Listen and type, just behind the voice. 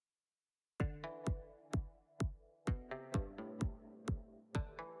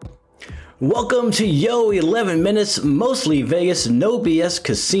Welcome to Yo-11 Minutes, mostly Vegas, no BS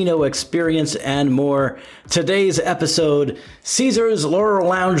casino experience and more. Today's episode, Caesars Laurel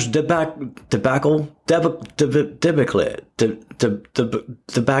Lounge Debacle,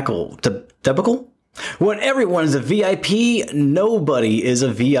 When everyone is a VIP, nobody is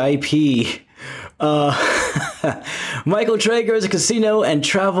a VIP. Michael Traeger is a casino and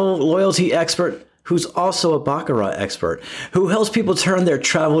travel loyalty expert who's also a Baccarat expert, who helps people turn their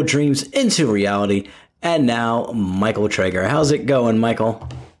travel dreams into reality. And now, Michael Traeger. How's it going, Michael?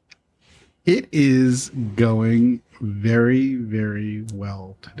 It is going very, very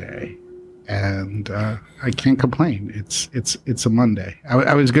well today. And I can't complain. It's a Monday.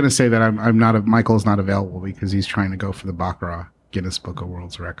 I was going to say that Michael's not available because he's trying to go for the Baccarat Guinness Book of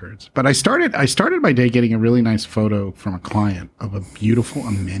World Records. But I started my day getting a really nice photo from a client of a beautiful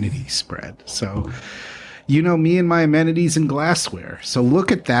amenity spread. So, you know me and my amenities and glassware. So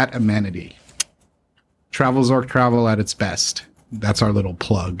look at that amenity. Travelzork Travel at its best. That's our little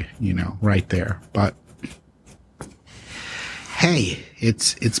plug, right there. But hey,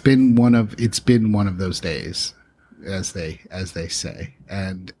 it's been one of those days, as they say.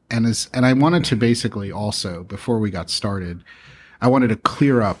 And I wanted to basically also, before we got started, I wanted to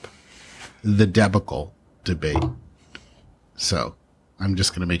clear up the Debacle debate. So I'm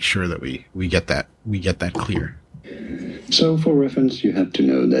just going to make sure that we get that clear. So for reference, you have to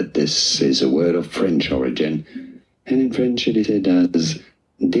know that this is a word of French origin. And in French it is said as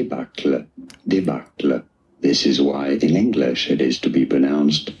debacle, debacle. This is why in English it is to be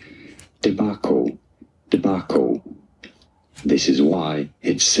pronounced debacle, debacle. This is why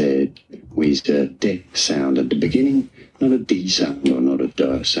it's said with a D sound at the beginning, not a D sound or not a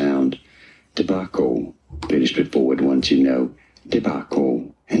D sound. Debacle. Pretty straightforward once you know.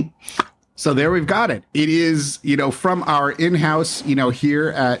 Debacle. So there we've got it. It is, from our in-house, here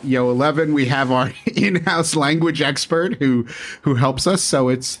at Yo-11, we have our in-house language expert who helps us. So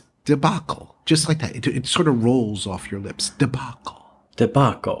it's debacle. Just like that. It sort of rolls off your lips. Debacle.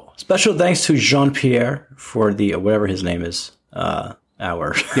 Debacle. Special thanks to Jean-Pierre for the whatever his name is. We'll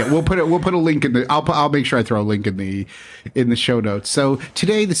put a link in the. I'll make sure I throw a link in the show notes. So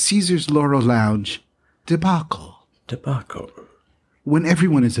today, the Caesars Laurel Lounge debacle. Debacle. When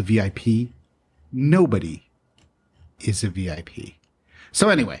everyone is a VIP, nobody is a VIP. So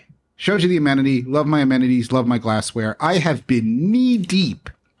anyway, showed you the amenity. Love my amenities. Love my glassware. I have been knee deep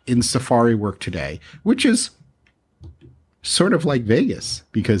in safari work today, which is sort of like Vegas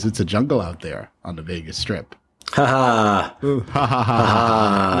because it's a jungle out there on the Vegas Strip. Ha ha! Ha ha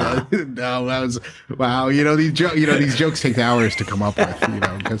ha! No, that was wow. These jokes take hours to come up with.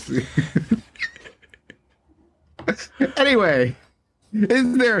 Because anyway,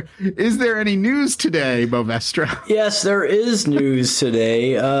 is there any news today, Movestra? Yes, there is news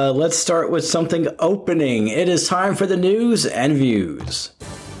today. Let's start with something opening. It is time for the news and views.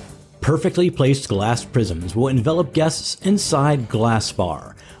 Perfectly placed glass prisms will envelop guests inside Glass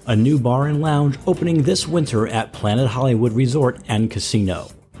Bar, a new bar and lounge opening this winter at Planet Hollywood Resort and Casino.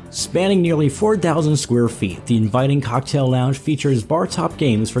 Spanning nearly 4,000 square feet, the inviting cocktail lounge features bar-top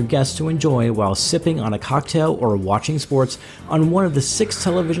games for guests to enjoy while sipping on a cocktail or watching sports on one of the 6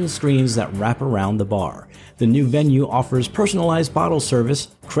 television screens that wrap around the bar. The new venue offers personalized bottle service,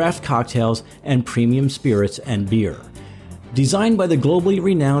 craft cocktails, and premium spirits and beer. Designed by the globally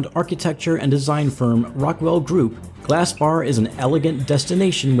renowned architecture and design firm Rockwell Group, Glass Bar is an elegant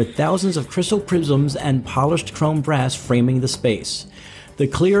destination with thousands of crystal prisms and polished chrome brass framing the space. The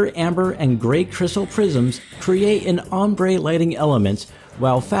clear amber and gray crystal prisms create an ombre lighting element,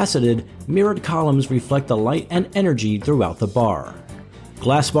 while faceted, mirrored columns reflect the light and energy throughout the bar.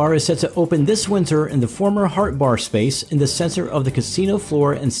 Glass Bar is set to open this winter in the former Heart Bar space in the center of the casino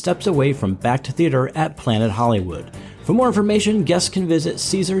floor and steps away from Back to Theater at Planet Hollywood. For more information, guests can visit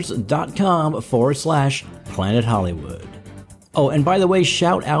Caesars.com/Planet Hollywood. Oh, and by the way,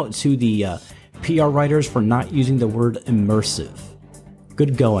 shout out to the PR writers for not using the word immersive.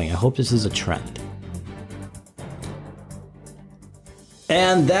 Good going. I hope this is a trend.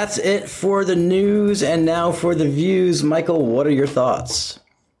 And that's it for the news. And now for the views. Michael, what are your thoughts?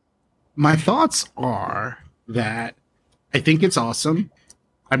 My thoughts are that I think it's awesome.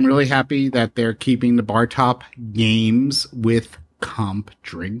 I'm really happy that they're keeping the bar top games with comp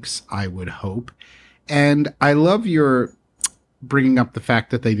drinks, I would hope. And I love your bringing up the fact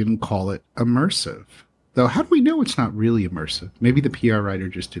that they didn't call it immersive. Though, how do we know it's not really immersive? Maybe the PR writer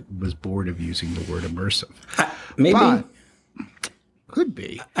just was bored of using the word immersive. Maybe. But, could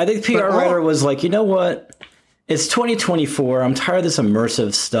be. I think the PR writer was like, you know what? It's 2024. I'm tired of this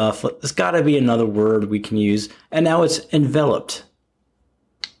immersive stuff. There's got to be another word we can use. And now it's enveloped.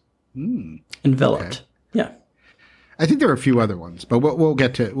 Enveloped. Okay. Yeah. I think there are a few other ones, but we'll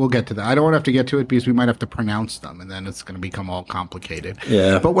get to that. I don't want to have to get to it because we might have to pronounce them, and then it's going to become all complicated.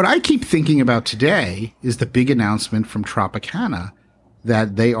 Yeah. But what I keep thinking about today is the big announcement from Tropicana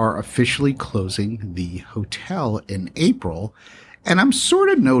that they are officially closing the hotel in April. And I'm sort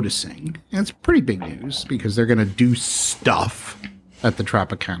of noticing, and it's pretty big news because they're going to do stuff at the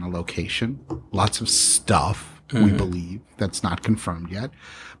Tropicana location. Lots of stuff, we believe. That's not confirmed yet.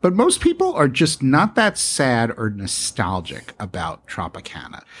 But most people are just not that sad or nostalgic about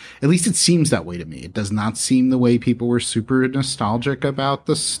Tropicana. At least it seems that way to me. It does not seem the way people were super nostalgic about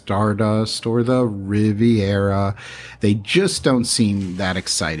the Stardust or the Riviera. They just don't seem that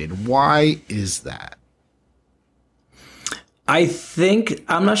excited. Why is that? I'm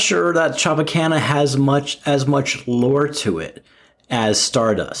not sure that Tropicana has as much lore to it as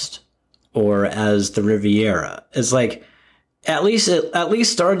Stardust or as the Riviera. It's like, at least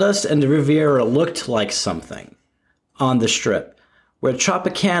Stardust and the Riviera looked like something on the strip, where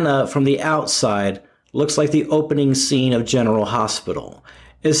Tropicana from the outside looks like the opening scene of General Hospital.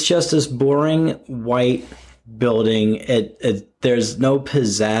 It's just this boring white building. There's no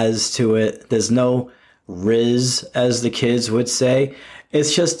pizzazz to it. There's no riz, as the kids would say.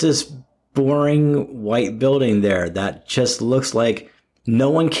 It's just this boring white building there that just looks like no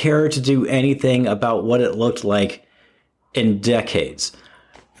one cared to do anything about what it looked like in decades.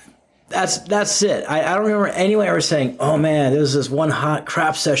 That's it. I don't remember anyone ever saying, "Oh man, there was this one hot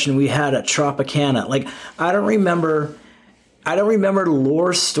crap session we had at Tropicana." Like, I don't remember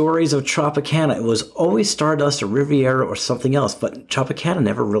lore stories of Tropicana. It was always Stardust or Riviera or something else, but Tropicana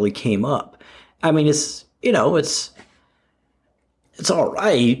never really came up. I mean, it's all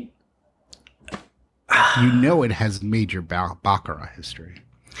right. It has major Baccarat history.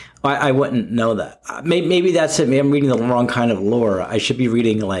 I wouldn't know that. Maybe that's it. Maybe I'm reading the wrong kind of lore. I should be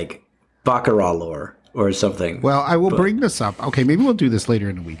reading like Baccarat lore or something. Well, I will bring this up. Okay, maybe we'll do this later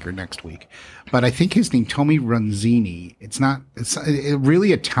in the week or next week. But I think his name, Tommy Ranzini, it's a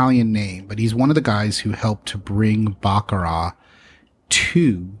really Italian name, but he's one of the guys who helped to bring Baccarat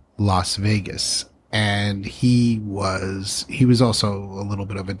to Las Vegas. And he was also a little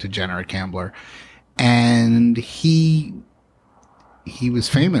bit of a degenerate gambler. And he was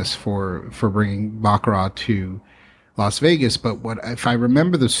famous for bringing Baccarat to Las Vegas. But if I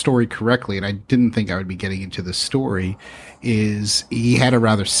remember the story correctly, and I didn't think I would be getting into the story, is he had a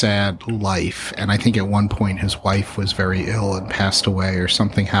rather sad life. And I think at one point his wife was very ill and passed away, or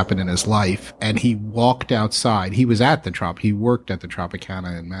something happened in his life. And he walked outside. He was at he worked at the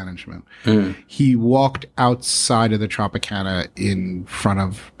Tropicana in management. He walked outside of the Tropicana in front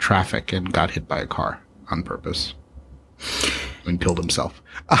of traffic and got hit by a car on purpose and killed himself.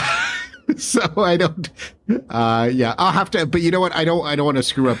 So I don't, I'll have to, but you know what? I don't want to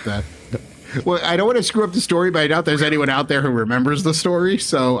screw up I don't want to screw up the story, but I doubt there's anyone out there who remembers the story.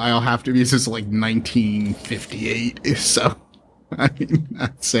 So I'll have to, this is like 1958. So, I mean,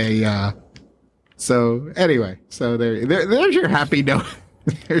 I'd say, so anyway, so there's your happy note.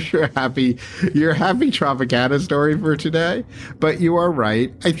 There's your happy Tropicana story for today. But you are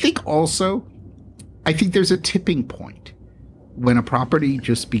right. I think there's a tipping point when a property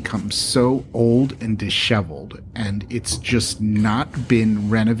just becomes so old and disheveled and it's just not been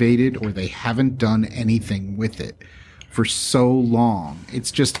renovated, or they haven't done anything with it for so long.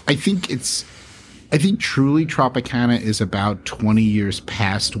 It's just, I think truly Tropicana is about 20 years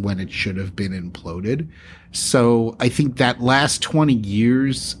past when it should have been imploded. So I think that last 20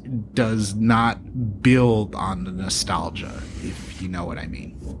 years does not build on the nostalgia, if you know what I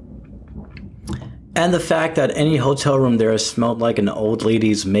mean. And the fact that any hotel room there smelled like an old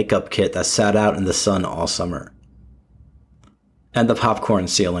lady's makeup kit that sat out in the sun all summer. And the popcorn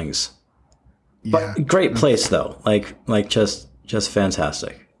ceilings. Yeah. But great place though. Like just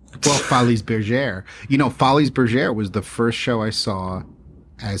fantastic. Well, Folies Bergère. Folies Bergère was the first show I saw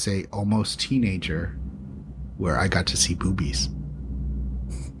as a almost teenager where I got to see boobies.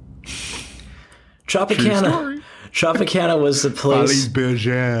 Tropicana was the place. Folies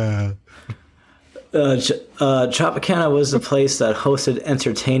Bergère. Tropicana was the place that hosted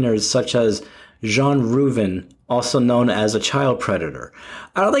entertainers such as Jean Reuven, also known as a child predator.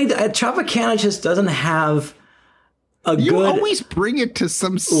 I don't think Tropicana just doesn't have You always bring it to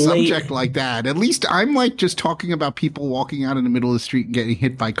some subject like that. At least I'm like just talking about people walking out in the middle of the street and getting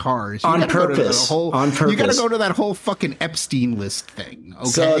hit by cars. On purpose. You got to go to that whole fucking Epstein list thing. Okay.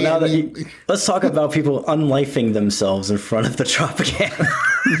 So now let's talk about people unlifing themselves in front of the Tropicana.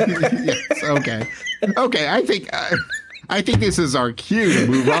 Yes. Okay. Okay. I think this is our cue to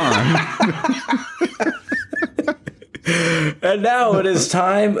move on. And now it is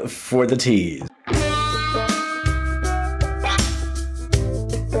time for the tease.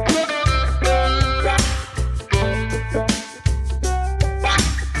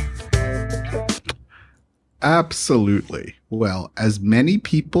 Absolutely. Well, as many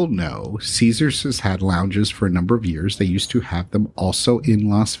people know, Caesars has had lounges for a number of years. They used to have them also in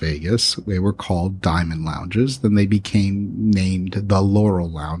Las Vegas. They were called Diamond Lounges. Then they became named the Laurel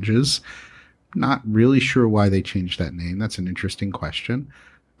Lounges. Not really sure why they changed that name. That's an interesting question.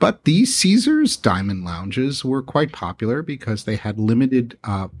 But these Caesars Diamond Lounges were quite popular because they had limited,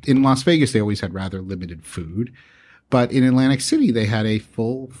 in Las Vegas, they always had rather limited food. But in Atlantic City, they had a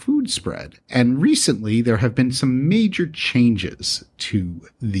full food spread. And recently, there have been some major changes to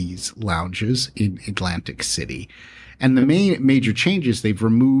these lounges in Atlantic City. And the main major changes, they've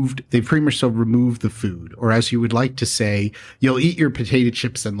pretty much so removed the food. Or as you would like to say, you'll eat your potato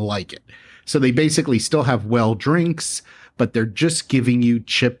chips and like it. So they basically still have well drinks, but they're just giving you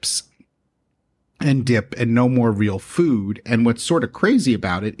chips and dip and no more real food. And what's sort of crazy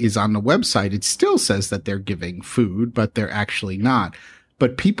about it is on the website, it still says that they're giving food, but they're actually not.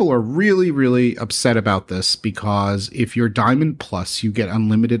 But people are really, really upset about this because if you're Diamond Plus, you get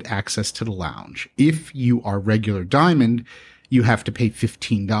unlimited access to the lounge. If you are regular Diamond, you have to pay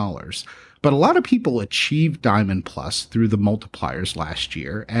 $15. But a lot of people achieved Diamond Plus through the multipliers last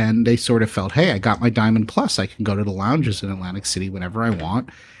year, and they sort of felt, hey, I got my Diamond Plus. I can go to the lounges in Atlantic City whenever I want.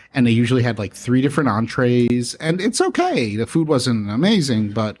 And they usually had like 3 different entrees, and it's okay. The food wasn't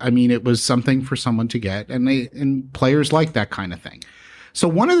amazing, but I mean, it was something for someone to get, and players like that kind of thing. So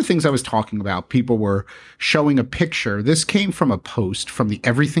one of the things I was talking about, people were showing a picture. This came from a post from the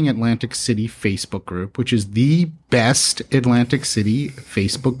Everything Atlantic City Facebook group, which is the best Atlantic City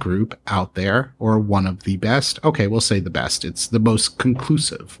Facebook group out there, or one of the best. Okay, we'll say the best. It's the most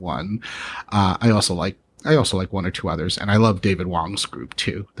conclusive one. I also like one or two others, and I love David Wong's group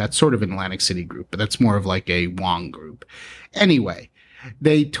too. That's sort of an Atlantic City group, but that's more of like a Wong group. Anyway,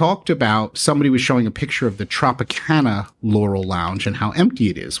 they talked about, somebody was showing a picture of the Tropicana Laurel Lounge and how empty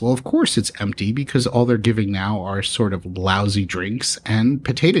it is. Well, of course it's empty because all they're giving now are sort of lousy drinks and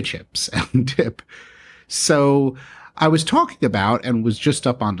potato chips and dip. So I was talking about, and was just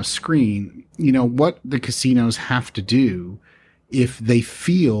up on the screen, what the casinos have to do if they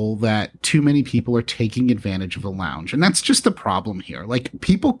feel that too many people are taking advantage of the lounge. And that's just the problem here. Like,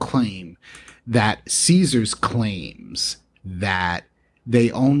 people claim that Caesars claims that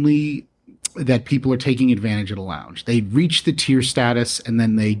that people are taking advantage of the lounge. They reach the tier status and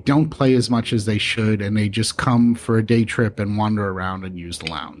then they don't play as much as they should, and they just come for a day trip and wander around and use the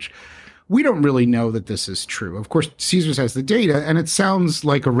lounge. We don't really know that this is true. Of course, Caesars has the data, and it sounds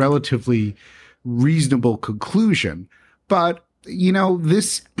like a relatively reasonable conclusion, but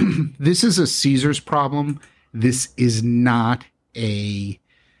this is a Caesars problem. This is not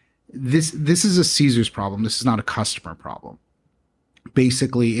this is a Caesars problem. This is not a customer problem.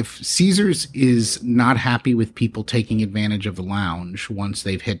 Basically, if Caesars is not happy with people taking advantage of the lounge once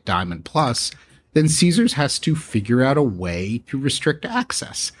they've hit Diamond Plus, then Caesars has to figure out a way to restrict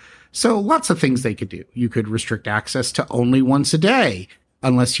access. So lots of things they could do. You could restrict access to only once a day,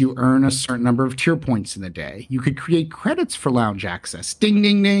 unless you earn a certain number of tier points in a day. You could create credits for lounge access. Ding,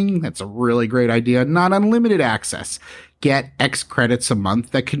 ding, ding. That's a really great idea. Not unlimited access. Get X credits a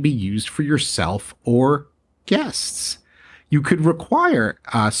month that can be used for yourself or guests. You could require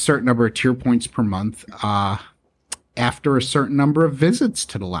a certain number of tier points per month after a certain number of visits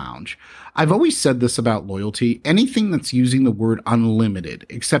to the lounge. I've always said this about loyalty. Anything that's using the word unlimited,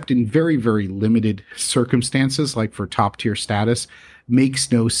 except in very, very limited circumstances, like for top tier status, makes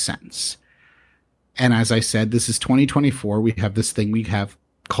no sense. And as I said, this is 2024. We have this thing we have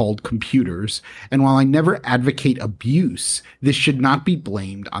called computers. And while I never advocate abuse, this should not be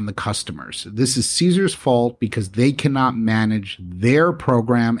blamed on the customers. This is Caesar's fault because they cannot manage their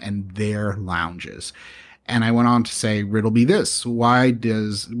program and their lounges. And I went on to say, riddle me this. Why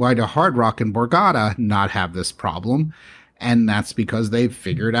do Hard Rock and Borgata not have this problem? And that's because they've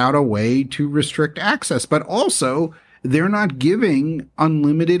figured out a way to restrict access. But also, they're not giving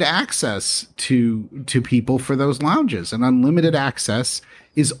unlimited access to people for those lounges. And unlimited access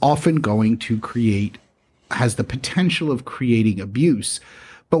is often going to has the potential of creating abuse.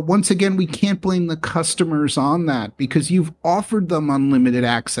 But once again, we can't blame the customers on that because you've offered them unlimited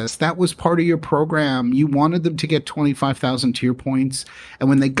access. That was part of your program. You wanted them to get 25,000 tier points. And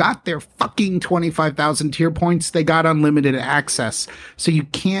when they got their fucking 25,000 tier points, they got unlimited access. So you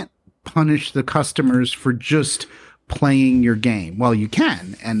can't punish the customers for just playing your game. Well, you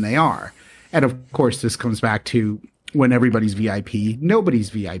can, and they are. And of course, this comes back to when everybody's VIP, nobody's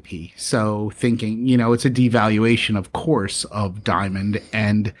VIP. So thinking, it's a devaluation, of course, of Diamond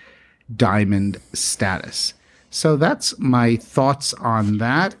and Diamond status. So that's my thoughts on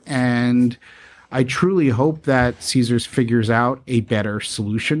that. And I truly hope that Caesars figures out a better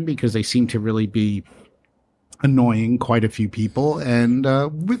solution, because they seem to really be annoying quite a few people, and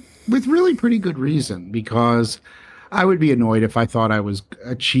with really pretty good reason, because I would be annoyed if I thought I was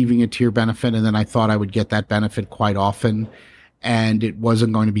achieving a tier benefit and then I thought I would get that benefit quite often and it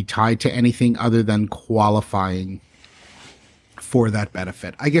wasn't going to be tied to anything other than qualifying for that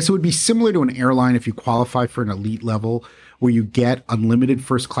benefit. I guess it would be similar to an airline if you qualify for an elite level where you get unlimited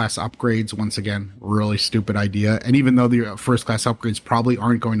first class upgrades. Once again, really stupid idea. And even though the first class upgrades probably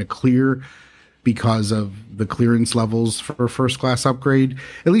aren't going to clear because of the clearance levels for first class upgrade,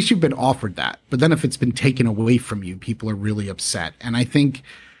 at least you've been offered that. But then if it's been taken away from you, people are really upset. And I think,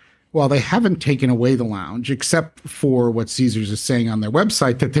 while they haven't taken away the lounge, except for what Caesars is saying on their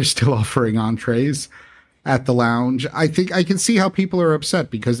website that they're still offering entrees at the lounge, I think I can see how people are upset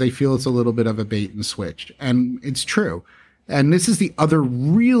because they feel it's a little bit of a bait and switch. And it's true. And this is the other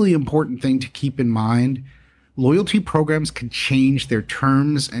really important thing to keep in mind. Loyalty programs can change their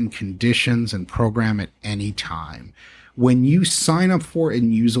terms and conditions and program at any time. When you sign up for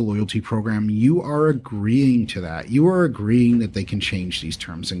and use a loyalty program, you are agreeing to that. You are agreeing that they can change these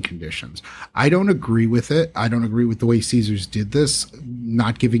terms and conditions. I don't agree with it. I don't agree with the way Caesars did this,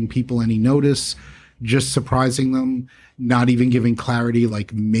 not giving people any notice, just surprising them, not even giving clarity,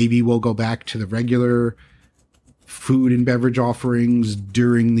 like maybe we'll go back to the regular food and beverage offerings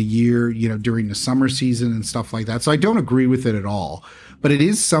during the year, during the summer season and stuff like that. So I don't agree with it at all, but it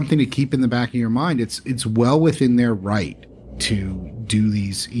is something to keep in the back of your mind. It's well within their right to do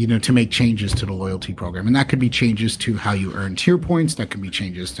these, to make changes to the loyalty program. And that could be changes to how you earn tier points. That could be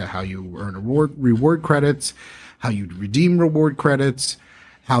changes to how you earn reward credits, how you redeem reward credits,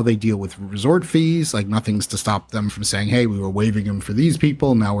 how they deal with resort fees. Like, nothing's to stop them from saying, hey, we were waiving them for these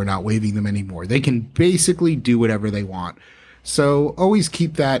people, now we're not waiving them anymore. They can basically do whatever they want. So always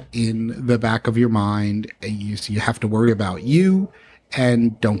keep that in the back of your mind. You have to worry about you,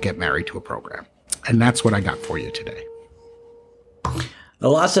 and don't get married to a program. And that's what I got for you today.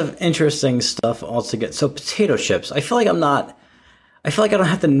 Lots of interesting stuff altogether. So potato chips. I feel like I don't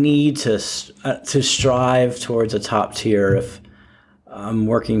have the need to strive towards a top tier if I'm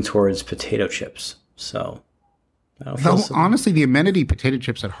working towards potato chips. So, honestly, the amenity potato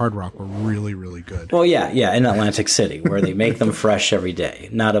chips at Hard Rock were really, really good. Well, yeah, in Atlantic City, where they make them fresh every day.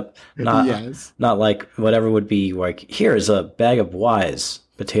 Not like whatever would be like, here's a bag of Wise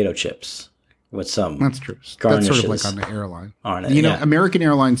potato chips with some. That's true. Garnishes. That's sort of like on the airline. On it, American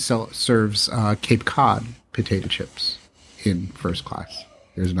Airlines serves Cape Cod potato chips in first class.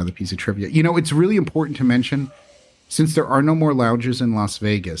 Here's another piece of trivia. It's really important to mention, since there are no more lounges in Las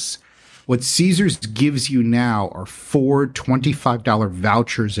Vegas, what Caesars gives you now are 4 $25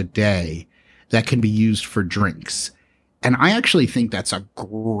 vouchers a day that can be used for drinks. And I actually think that's a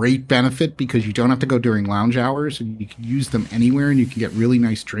great benefit, because you don't have to go during lounge hours and you can use them anywhere and you can get really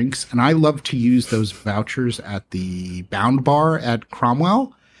nice drinks. And I love to use those vouchers at the Bound Bar at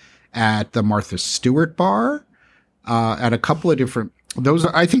Cromwell, at the Martha Stewart Bar, at a couple of different.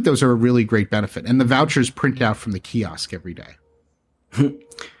 I think those are a really great benefit. And the vouchers print out from the kiosk every day.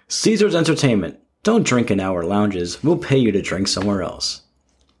 Caesars Entertainment. Don't drink in our lounges. We'll pay you to drink somewhere else.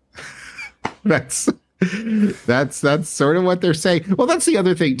 That's sort of what they're saying. Well, that's the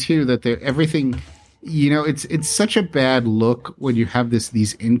other thing too, that everything, it's such a bad look when you have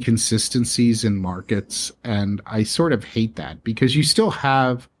these inconsistencies in markets. And I sort of hate that, because you still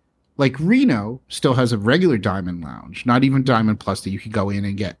have, like, Reno still has a regular Diamond Lounge, not even Diamond Plus, that you can go in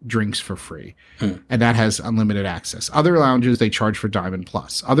and get drinks for free. And that has unlimited access. Other lounges, they charge for Diamond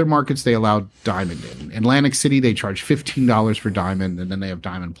Plus. Other markets, they allow Diamond in. Atlantic City, they charge $15 for Diamond, and then they have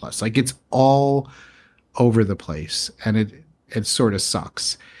Diamond Plus. Like, it's all over the place, and it sort of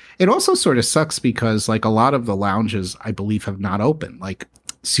sucks. It also sort of sucks because, like, a lot of the lounges, I believe, have not opened. Like,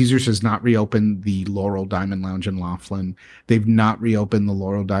 Caesars has not reopened the Laurel Diamond Lounge in Laughlin. They've not reopened the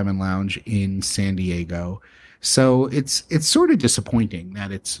Laurel Diamond Lounge in San Diego. So it's sort of disappointing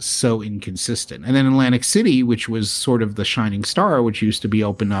that it's so inconsistent. And then Atlantic City, which was sort of the shining star, which used to be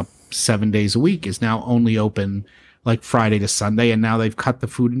open up 7 days a week, is now only open like Friday to Sunday. And now they've cut the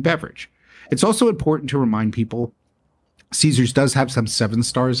food and beverage. It's also important to remind people, Caesars does have some 7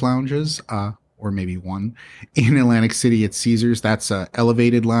 stars lounges, or maybe one, in Atlantic City at Caesars. That's a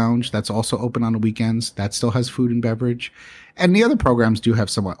elevated lounge. That's also open on the weekends. That still has food and beverage. And the other programs do have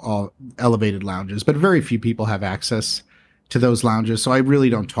somewhat elevated lounges, but very few people have access to those lounges, so I really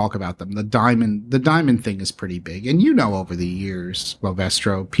don't talk about them. The diamond thing is pretty big, and over the years,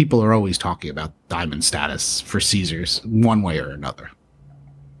 Silvestro, people are always talking about diamond status for Caesars one way or another.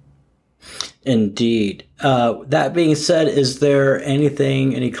 Indeed. That being said, is there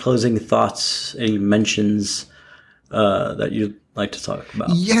any closing thoughts, any mentions that you'd like to talk about?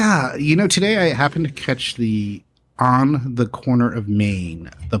 Yeah, today I happened to catch the On the Corner of Maine,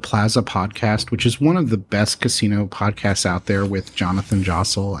 the Plaza podcast, which is one of the best casino podcasts out there with Jonathan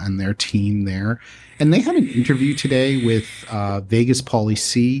Jossel and their team there. And they had an interview today with Vegas Pauly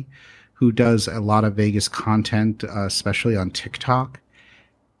C, who does a lot of Vegas content, especially on TikTok.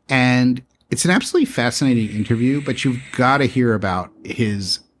 And it's an absolutely fascinating interview, but you've got to hear about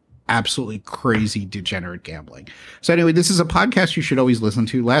his absolutely crazy degenerate gambling. So anyway, this is a podcast you should always listen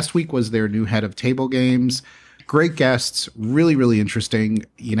to. Last week was their new head of table games. Great guests, really, really interesting.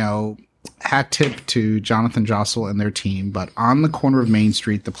 Hat tip to Jonathan Jossel and their team. But On the Corner of Main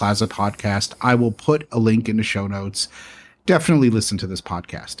Street, the Plaza podcast, I will put a link in the show notes. Definitely listen to this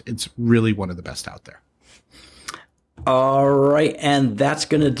podcast. It's really one of the best out there. All right, and that's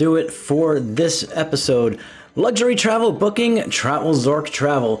going to do it for this episode. Luxury travel booking, Travel Zork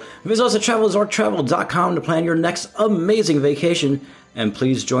Travel. Visit us at travelzorktravel.com to plan your next amazing vacation. And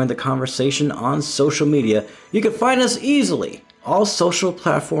please join the conversation on social media. You can find us easily. All social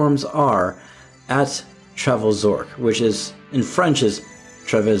platforms are at Travel Zork, which is, in French, is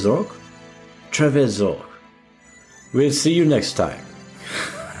Travel Zork. We'll see you next time.